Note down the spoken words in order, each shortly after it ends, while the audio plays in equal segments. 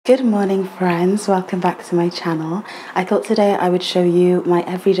Good morning friends, welcome back to my channel. I thought today I would show you my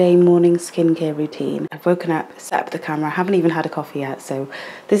everyday morning skincare routine. I've woken up, set up the camera, I haven't even had a coffee yet, so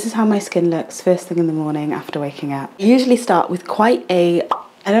this is how my skin looks first thing in the morning after waking up. I usually start with quite a,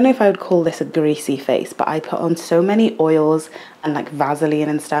 I don't know if I would call this a greasy face, but I put on so many oils and like Vaseline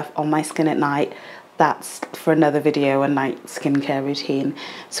and stuff on my skin at night. That's for another video, a night skincare routine.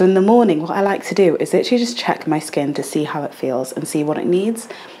 So in the morning, what I like to do is literally just check my skin to see how it feels and see what it needs.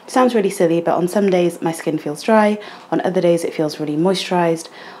 It sounds really silly, but on some days my skin feels dry, on other days it feels really moisturized.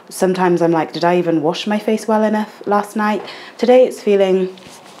 Sometimes I'm like, did I even wash my face well enough last night? Today it's feeling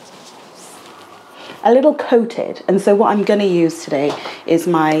a little coated, and so what I'm going to use today is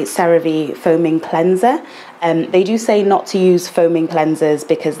my CeraVe foaming cleanser. They do say not to use foaming cleansers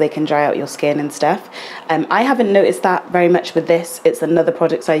because they can dry out your skin and stuff. I haven't noticed that very much with this. It's another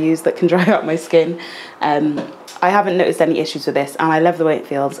product I use that can dry out my skin. I haven't noticed any issues with this, and I love the way it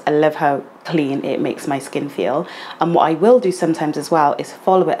feels. I love how clean it makes my skin feel. And what I will do sometimes as well is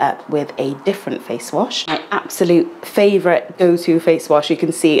follow it up with a different face wash. My absolute favorite go-to face wash. You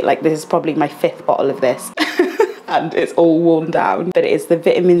can see like this is probably my 5th bottle of this. And it's all worn down, but it is the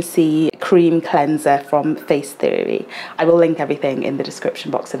vitamin C cream cleanser from Face Theory. I will link everything in the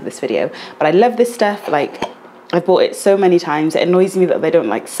description box of this video, but I love this stuff. Like, I've bought it so many times. It annoys me that they don't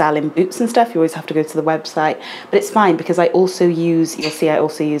like sell in Boots and stuff. You always have to go to the website, but it's fine because I also use, you'll see I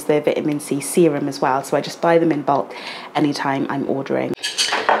also use their vitamin C serum as well, so I just buy them in bulk anytime I'm ordering.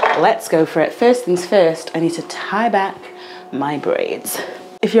 Let's go for it. First things first, I need to tie back my braids.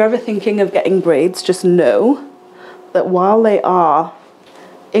 If you're ever thinking of getting braids, just know that while they are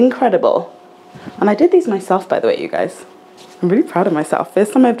incredible, and I did these myself by the way, you guys, I'm really proud of myself.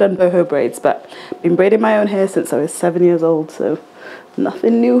 First time I've done boho braids, but I've been braiding my own hair since I was 7 years old, so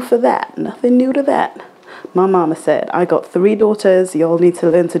nothing new for that, nothing new to that. My mama said, I got 3 daughters, you all need to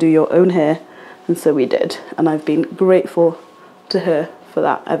learn to do your own hair, and so we did, and I've been grateful to her for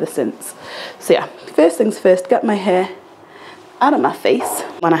that ever since. So yeah, first things first, get my hair out of my face.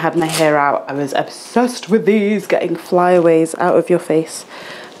 When I had my hair out, I was obsessed with these, getting flyaways out of your face.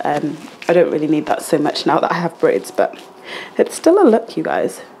 I don't really need that so much now that I have braids, but it's still a look, you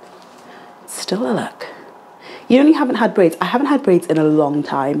guys. It's still a look. You only haven't had braids. I haven't had braids in a long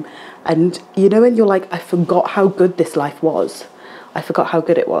time. And you know when you're like, I forgot how good this life was. I forgot how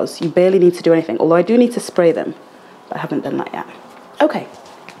good it was. You barely need to do anything, although I do need to spray them, but I haven't done that yet. Okay,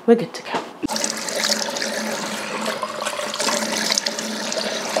 we're good to go.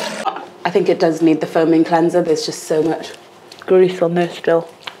 I think it does need the foaming cleanser. There's just so much grease on there still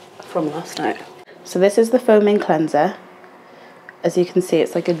from last night. So this is the foaming cleanser. As you can see,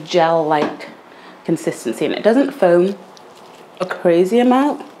 it's like a gel-like consistency, and it doesn't foam a crazy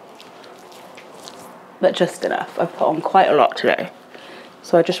amount, but just enough. I've put on quite a lot today.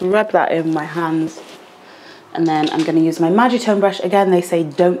 So I just rub that in my hands, and then I'm going to use my Magitone brush. Again, they say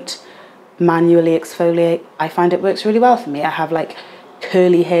don't manually exfoliate. I find it works really well for me. I have like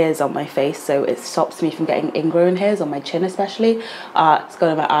curly hairs on my face, so it stops me from getting ingrown hairs on my chin especially. It's gone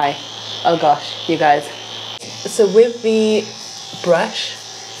in my eye. Oh gosh, you guys. So with the brush,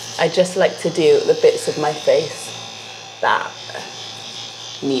 I just like to do the bits of my face that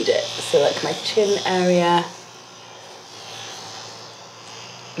need it. So like my chin area,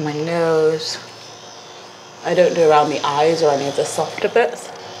 my nose. I don't do around the eyes or any of the softer bits.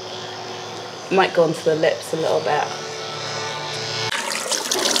 Might go onto the lips a little bit.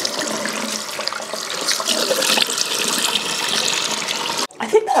 I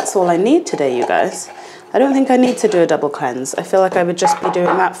think that's all I need today, you guys. I don't think I need to do a double cleanse. I feel like I would just be doing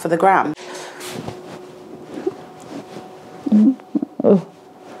that for the gram.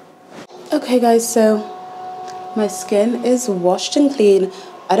 Okay guys, so my skin is washed and clean.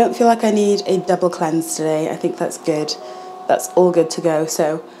 I don't feel like I need a double cleanse today. I think that's good. That's all good to go.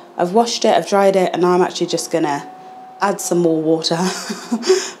 So I've washed it, I've dried it, and now I'm actually just gonna add some more water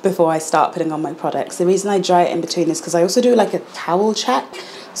before I start putting on my products. The reason I dry it in between is because I also do like a towel check.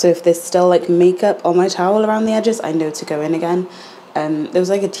 So if there's still like makeup on my towel around the edges, I know to go in again. There was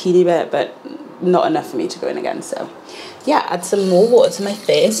like a teeny bit, but not enough for me to go in again. So yeah, add some more water to my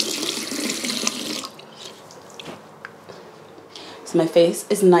face. So my face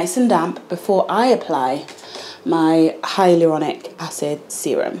is nice and damp before I apply my hyaluronic acid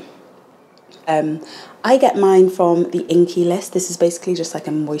serum. I get mine from the Inky List. This is basically just like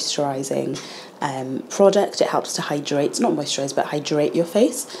a moisturizing product. It helps to hydrate, not moisturize, but hydrate your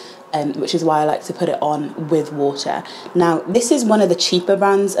face, which is why I like to put it on with water. Now, this is one of the cheaper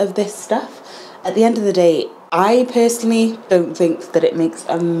brands of this stuff. At the end of the day, I personally don't think that it makes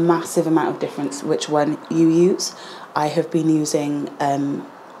a massive amount of difference which one you use. I have been using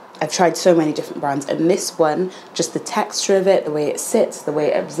I've tried so many different brands, and this one, just the texture of it, the way it sits, the way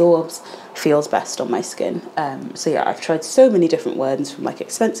it absorbs, feels best on my skin. So yeah, I've tried so many different ones, from like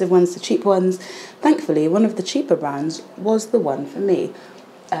expensive ones to cheap ones. Thankfully, one of the cheaper brands was the one for me.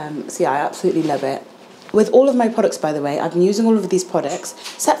 So yeah, I absolutely love it. With all of my products, by the way, I've been using all of these products,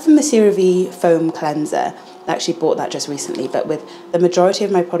 except for the CeraVe Foam Cleanser. I actually bought that just recently, but with the majority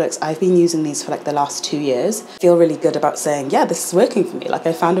of my products, I've been using these for like the last 2 years. I feel really good about saying, yeah, this is working for me. Like,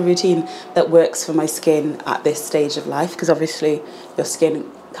 I found a routine that works for my skin at this stage of life, because obviously your skin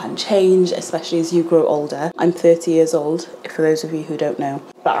can change, especially as you grow older. I'm 30 years old, for those of you who don't know,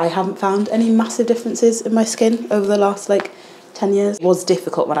 but I haven't found any massive differences in my skin over the last like 10 years. It was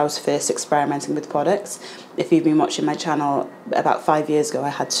difficult when I was first experimenting with products. If you've been watching my channel, about 5 years ago, I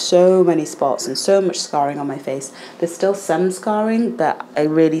had so many spots and so much scarring on my face. There's still some scarring, but I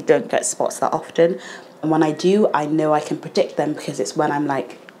really don't get spots that often. And when I do, I know I can predict them, because it's when I'm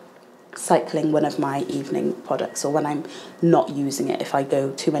like cycling one of my evening products, or when I'm not using it. If I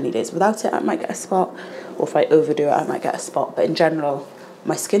go too many days without it, I might get a spot, or if I overdo it, I might get a spot. But in general,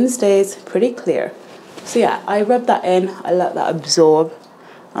 my skin stays pretty clear. So yeah, I rub that in, I let that absorb,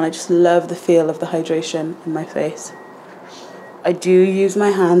 and I just love the feel of the hydration in my face. I do use my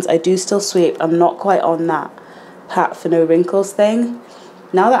hands, I do still sweep. I'm not quite on that pat for no wrinkles thing.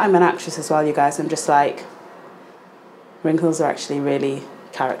 Now that I'm an actress as well, you guys, I'm just like, wrinkles are actually really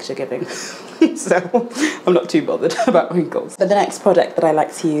character giving. So I'm not too bothered about wrinkles. But the next product that I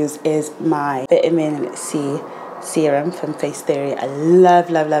like to use is my vitamin C serum from Face Theory. I love,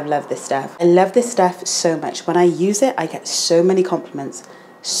 love, love, love this stuff. I love this stuff so much. When I use it, I get so many compliments.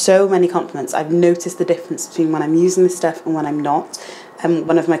 So many compliments. I've noticed the difference between when I'm using this stuff and when I'm not.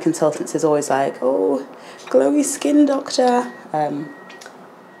 One of my consultants is always like, oh, glowy skin, doctor,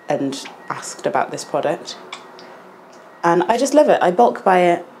 and asked about this product. And I just love it. I bulk buy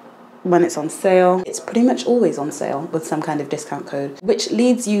it when it's on sale. It's pretty much always on sale with some kind of discount code, which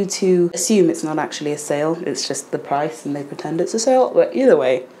leads you to assume it's not actually a sale, it's just the price and they pretend it's a sale. But either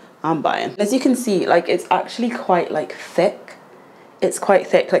way, I'm buying. As you can see, like, it's actually quite like thick. It's quite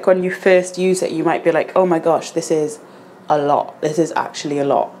thick. Like, when you first use it, you might be like, oh my gosh, this is a lot. This is actually a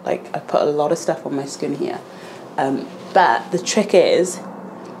lot. Like, I put a lot of stuff on my skin here. But the trick is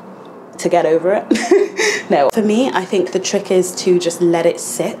to get over it. No, for me, I think the trick is to just let it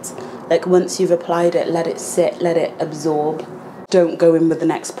sit. Like, once you've applied it, let it sit, let it absorb. Don't go in with the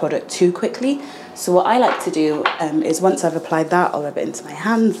next product too quickly. So what I like to do is, once I've applied that, I'll rub it into my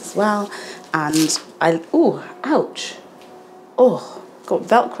hands as well. And ooh, ouch. Oh, got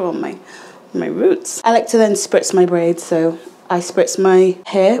Velcro on my roots. I like to then spritz my braids. So I spritz my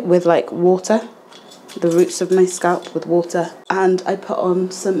hair with like water, the roots of my scalp with water, and I put on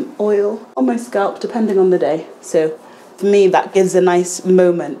some oil on my scalp depending on the day. So for me, that gives a nice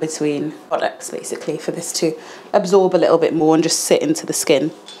moment between products, basically, for this to absorb a little bit more and just sit into the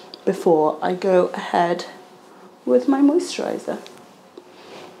skin before I go ahead with my moisturizer.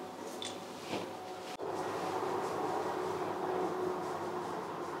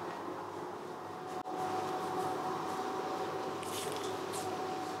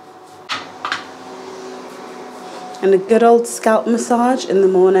 And a good old scalp massage in the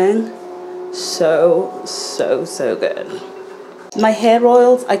morning. So, so, so good. My hair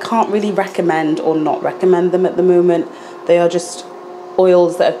oils, I can't really recommend or not recommend them at the moment. They are just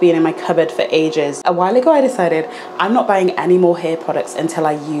oils that have been in my cupboard for ages. A while ago, I decided I'm not buying any more hair products until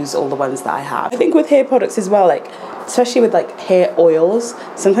I use all the ones that I have. I think with hair products as well, like, especially with like hair oils,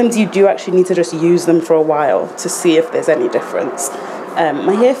 sometimes you do actually need to just use them for a while to see if there's any difference.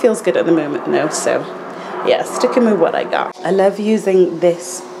 My hair feels good at the moment though, so yeah, sticking with what I got. I love using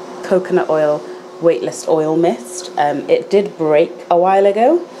this coconut oil weightless oil mist. It did break a while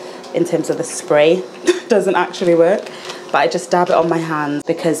ago in terms of the spray. Doesn't actually work, but I just dab it on my hands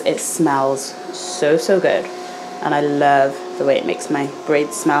because it smells so, so good. And I love the way it makes my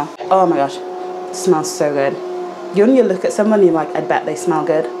braids smell. Oh my gosh, it smells so good. You only look at someone, you're like, I bet they smell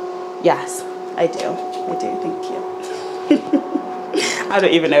good. Yes, I do, thank you. I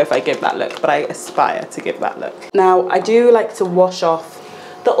don't even know if I give that look, but I aspire to give that look. Now, I do like to wash off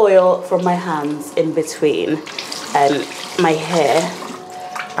the oil from my hands in between my hair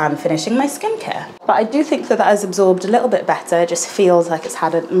and finishing my skincare. But I do think that that has absorbed a little bit better. It just feels like it's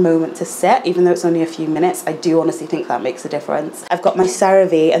had a moment to set, even though it's only a few minutes. I do honestly think that makes a difference. I've got my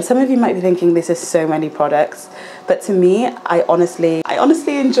CeraVe, and some of you might be thinking this is so many products, but to me, I honestly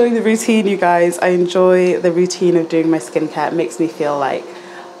enjoy the routine, you guys. I enjoy the routine of doing my skincare. It makes me feel like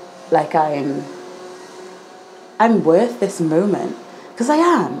I'm worth this moment. because I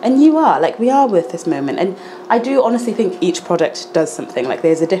am, and you are. Like, we are worth this moment. And I do honestly think each product does something. Like,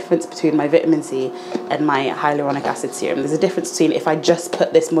 there's a difference between my vitamin C and my hyaluronic acid serum. There's a difference between if I just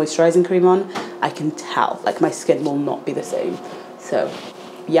put this moisturising cream on, I can tell, like, my skin will not be the same. So,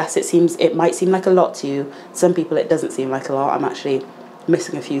 yes, it might seem like a lot to you. Some people, it doesn't seem like a lot. I'm actually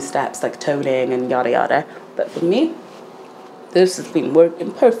missing a few steps, like toning and yada yada. But for me, this has been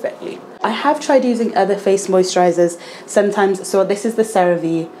working perfectly. I have tried using other face moisturisers sometimes. So this is the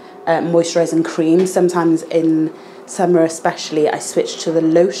CeraVe moisturising cream. Sometimes in summer especially, I switch to the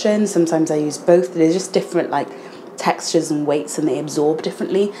lotion. Sometimes I use both. They're just different like textures and weights, and they absorb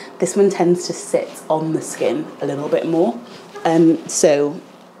differently. This one tends to sit on the skin a little bit more. So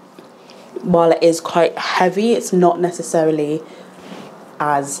while it is quite heavy, it's not necessarily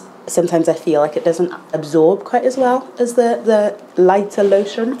as... Sometimes I feel like it doesn't absorb quite as well as the lighter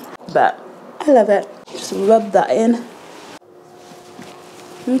lotion, but I love it. Just rub that in.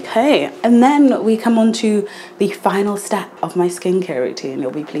 Okay, and then we come on to the final step of my skincare routine.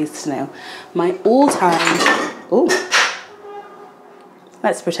 You'll be pleased to know my all-time... Ooh.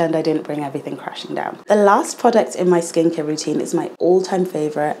 Let's pretend I didn't bring everything crashing down. The last product in my skincare routine is my all-time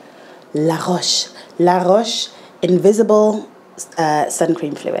favourite, La Roche Invisible sun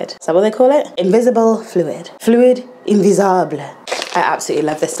cream fluid. Is that what they call it? Invisible fluid. Fluid invisible. I absolutely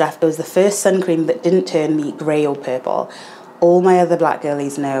love this stuff. It was the first sun cream that didn't turn me grey or purple. All my other black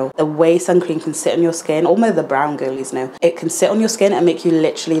girlies know the way sun cream can sit on your skin. All my other brown girlies know it can sit on your skin and make you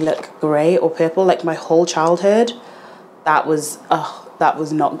literally look grey or purple. Like my whole childhood, that was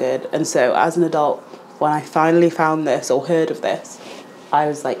not good. And so as an adult, when I finally found this or heard of this, I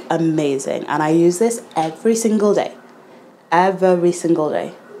was like, amazing. And I use this every single day. Every single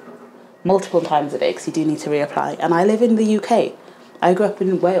day. Multiple times a day, because you do need to reapply. And I live in the UK. I grew up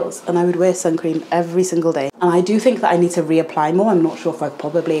in Wales, and I would wear sun cream every single day. And I do think that I need to reapply more. I'm not sure if I've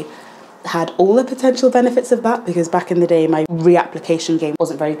probably had all the potential benefits of that, because back in the day, my reapplication game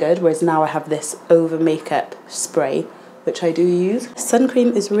wasn't very good, whereas now I have this over makeup spray, which I do use. Sun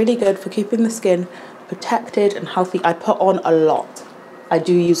cream is really good for keeping the skin protected and healthy. I put on a lot. I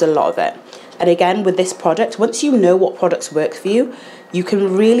do use a lot of it. And again, with this product, once you know what products work for you, you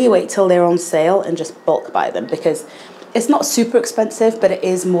can really wait till they're on sale and just bulk buy them, because it's not super expensive, but it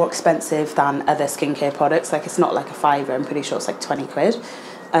is more expensive than other skincare products. Like, it's not like a fiver. I'm pretty sure it's like 20 quid.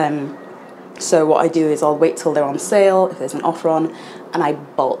 So what I do is I'll wait till they're on sale, if there's an offer on, and I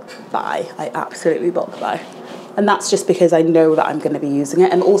bulk buy. I absolutely bulk buy. And that's just because I know that I'm going to be using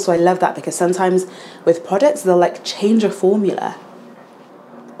it. And also I love that because sometimes with products, they'll like change a formula,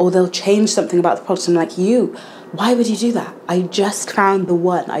 or they'll change something about the product. I'm like, why would you do that? I just found the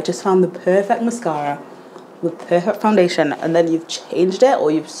one. I just found the perfect mascara with perfect foundation, and then you've changed it or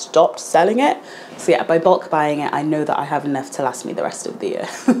you've stopped selling it. So yeah, by bulk buying it, I know that I have enough to last me the rest of the year.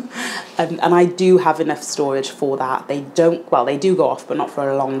 And I do have enough storage for that. They do go off, but not for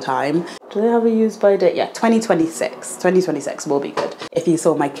a long time. Do they have a use by date? Yeah, 2026. 2026 will be good. If you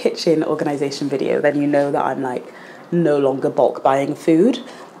saw my kitchen organization video, then you know that I'm like no longer bulk buying food.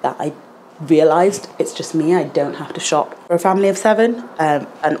 That I realised it's just me. I don't have to shop for a family of 7,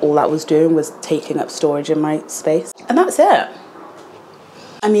 and all that was doing was taking up storage in my space, and that's it.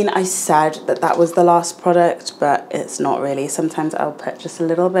 I mean, I said that was the last product, but it's not really. Sometimes I'll put just a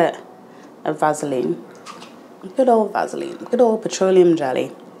little bit of Vaseline, good old Vaseline, good old petroleum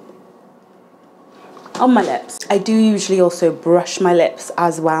jelly on my lips. I do usually also brush my lips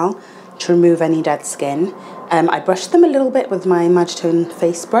as well to remove any dead skin. I brush them a little bit with my Magitone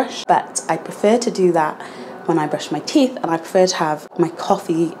face brush, but I prefer to do that when I brush my teeth, and I prefer to have my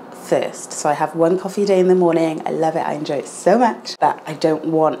coffee first. So I have 1 coffee a day in the morning. I love it. I enjoy it so much, but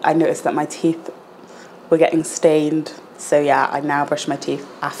I noticed that my teeth were getting stained. So yeah, I now brush my teeth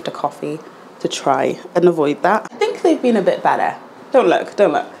after coffee to try and avoid that. I think they've been a bit better. Don't look.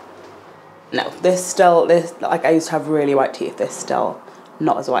 No, like I used to have really white teeth. They're still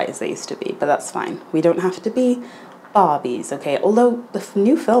not as white as they used to be, but that's fine. We don't have to be Barbies, okay? Although the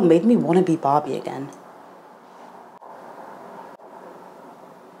new film made me want to be Barbie again.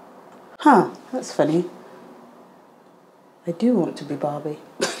 Huh, that's funny. I do want to be Barbie.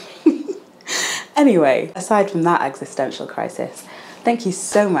 Anyway, aside from that existential crisis, thank you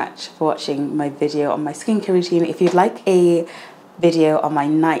so much for watching my video on my skincare routine. If you'd like a video on my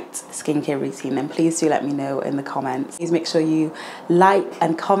night skincare routine, then please do let me know in the comments. Please make sure you like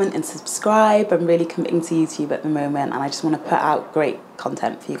and comment and subscribe. I'm really committing to YouTube at the moment, and I just want to put out great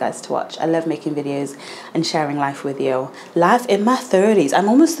content for you guys to watch. I love making videos and sharing life with you. Life in my 30s. I'm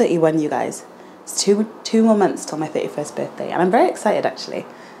almost 31, you guys. It's two more months till my 31st birthday, and I'm very excited actually.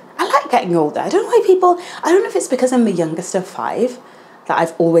 I like getting older. I don't know why I don't know if it's because I'm the youngest of 5. that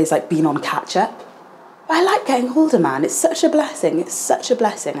I've always like been on catch up. I like getting older, man. It's such a blessing. It's such a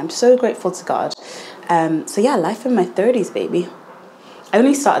blessing. I'm so grateful to God. So yeah, life in my 30s, baby. I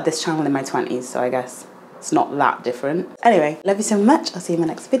only started this channel in my 20s, so I guess it's not that different. Anyway, love you so much. I'll see you in my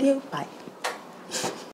next video. Bye.